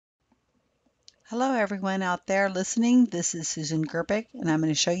Hello everyone out there listening. This is Susan Gerbic and I'm going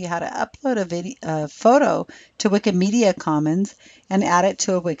to show you how to upload a photo to Wikimedia Commons and add it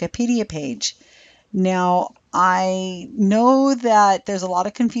to a Wikipedia page. Now, I know that there's a lot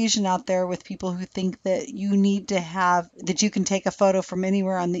of confusion out there with people who think that that you can take a photo from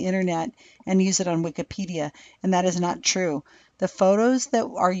anywhere on the internet and use it on Wikipedia, and that is not true. The photos that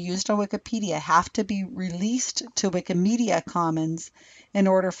are used on Wikipedia have to be released to Wikimedia Commons in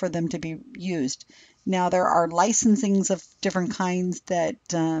order for them to be used. Now, there are licensings of different kinds that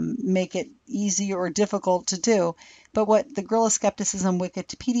make it easy or difficult to do. But what the Guerrilla Skepticism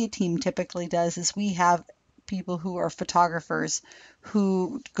Wikipedia team typically does is we have people who are photographers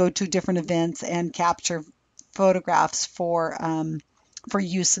who go to different events and capture photographs for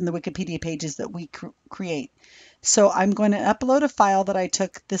use in the Wikipedia pages that we create. So I'm going to upload a file that I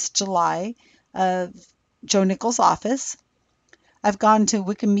took this July of Joe Nickell's office. I've gone to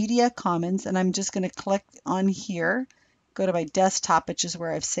Wikimedia Commons and I'm just going to click on here, go to my desktop, which is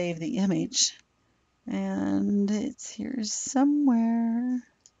where I've saved the image. And it's here somewhere.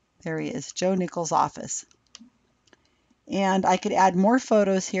 There he is, Joe Nickell's office. And I could add more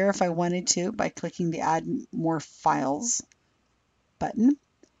photos here if I wanted to by clicking the Add More Files button.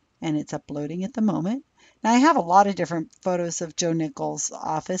 And it's uploading at the moment. Now I have a lot of different photos of Joe Nickell's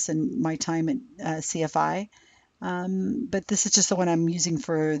office and my time at CFI. But this is just the one I'm using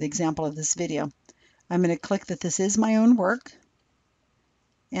for the example of this video. I'm going to click that this is my own work.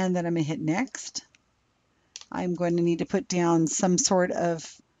 And then I'm going to hit Next. I'm going to need to put down some sort of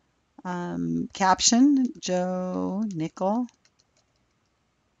caption. Joe Nickell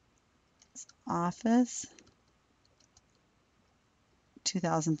office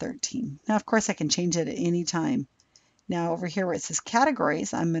 2013. Now, of course, I can change it at any time. Now, over here where it says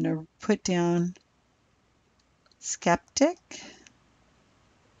categories, I'm going to put down skeptics.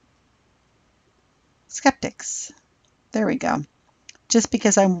 There we go. Just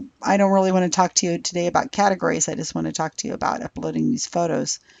because I don't really want to talk to you today about categories, I just want to talk to you about uploading these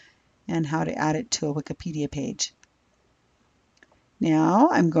photos and how to add it to a Wikipedia page. Now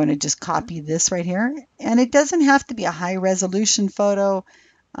I'm going to just copy this right here, and it doesn't have to be a high resolution photo.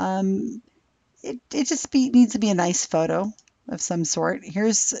 It just needs to be a nice photo of some sort.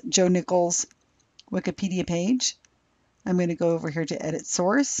 Here's Joe Nickell's Wikipedia page. I'm going to go over here to Edit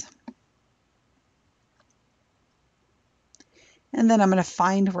Source. And then I'm going to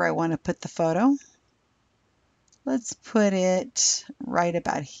find where I want to put the photo. Let's put it right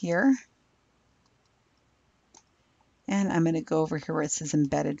about here. And I'm going to go over here where it says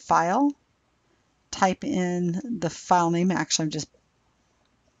Embedded File. Type in the file name. Actually, I'm just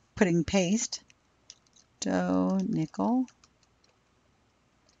putting paste. Joe Nickell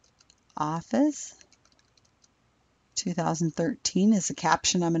Office 2013 is the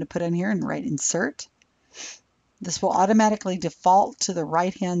caption I'm going to put in here and write Insert. This will automatically default to the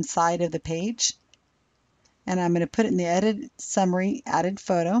right-hand side of the page. And I'm going to put it in the Edit Summary, Added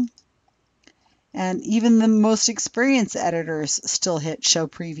Photo. And even the most experienced editors still hit Show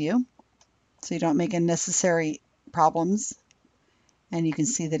Preview, so you don't make unnecessary problems. And you can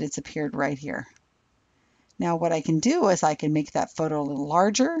see that it's appeared right here. Now what I can do is I can make that photo a little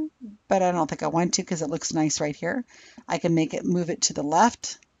larger, but I don't think I want to because it looks nice right here. I can move it to the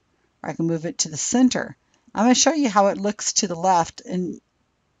left, or I can move it to the center. I'm going to show you how it looks to the left, and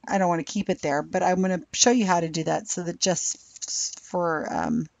I don't want to keep it there, but I'm going to show you how to do that so that just for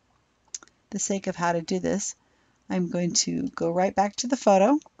the sake of how to do this, I'm going to go right back to the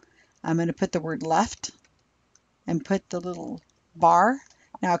photo. I'm going to put the word left and put the little bar.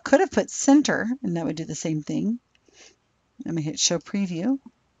 Now I could have put center and that would do the same thing. I'm going to hit Show Preview.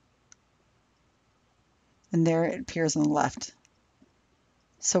 And there it appears on the left.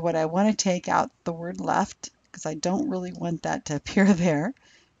 So what I want to take out the word left, because I don't really want that to appear there,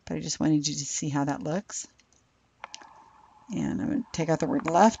 but I just wanted you to see how that looks. And I'm going to take out the word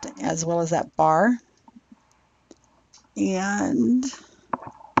left as well as that bar. And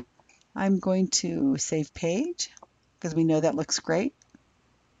I'm going to save page because we know that looks great.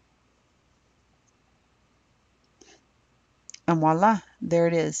 And voila, there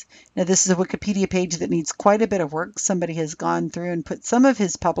it is. Now this is a Wikipedia page that needs quite a bit of work. Somebody has gone through and put some of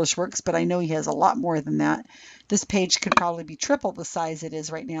his published works, but I know he has a lot more than that. This page could probably be triple the size it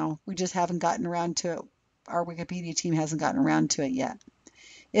is right now. We just haven't gotten around to it. Our Wikipedia team hasn't gotten around to it yet.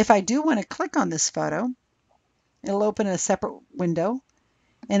 If I do want to click on this photo, it'll open a separate window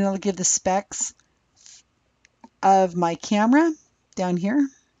and it'll give the specs of my camera down here,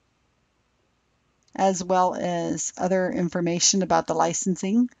 as well as other information about the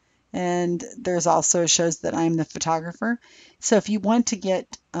licensing. And there's also shows that I'm the photographer. So if you want to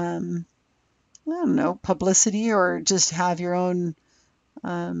get I don't know, publicity or just have your own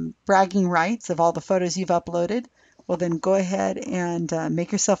bragging rights of all the photos you've uploaded, well then go ahead and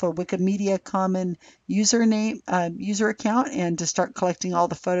make yourself a Wikimedia Common user account and just start collecting all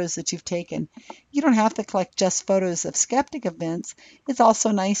the photos that you've taken. You don't have to collect just photos of skeptic events. It's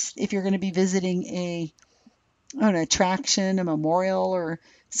also nice if you're going to be visiting an attraction, a memorial, or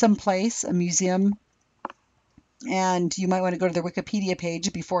some place, a museum, and you might want to go to the Wikipedia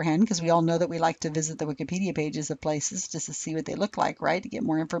page beforehand because we all know that we like to visit the Wikipedia pages of places just to see what they look like, right? To get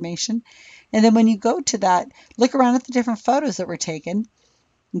more information. And then when you go to that, look around at the different photos that were taken.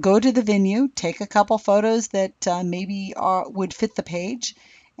 Go to the venue, take a couple photos that maybe would fit the page,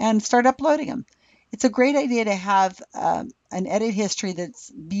 and start uploading them. It's a great idea to have an edit history that's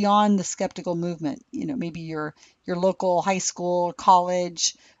beyond the skeptical movement. You know, maybe your local high school,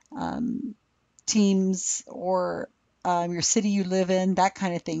 college, um, teams, or your city you live in, that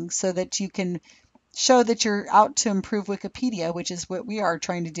kind of thing, so that you can show that you're out to improve Wikipedia, which is what we are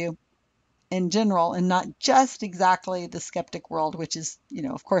trying to do in general, and not just exactly the skeptic world, which is,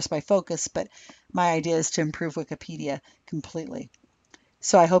 of course, my focus, but my idea is to improve Wikipedia completely.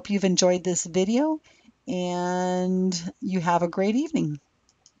 So I hope you've enjoyed this video and you have a great evening.